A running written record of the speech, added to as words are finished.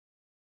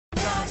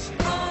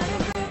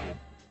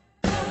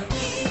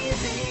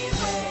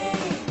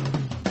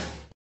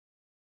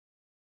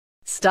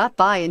Stop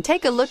by and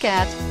take a look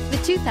at the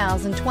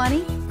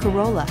 2020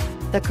 Corolla.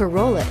 The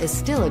Corolla is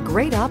still a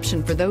great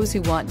option for those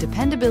who want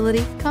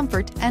dependability,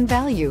 comfort, and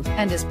value,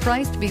 and is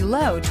priced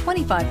below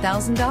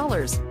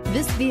 $25,000.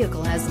 This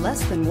vehicle has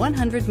less than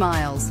 100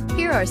 miles.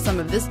 Here are some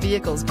of this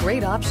vehicle's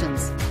great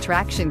options: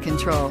 traction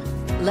control,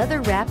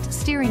 leather-wrapped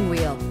steering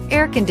wheel,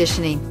 air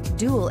conditioning,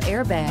 dual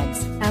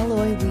airbags,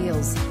 alloy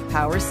wheels,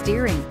 power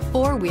steering,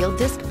 four-wheel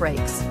disc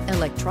brakes,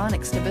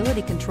 electronic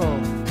stability control,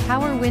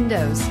 power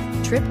windows,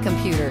 trip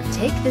computer.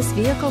 Take this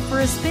vehicle for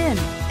a spin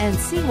and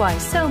see why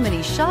so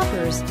many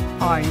shoppers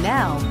are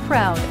now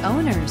proud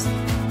owners.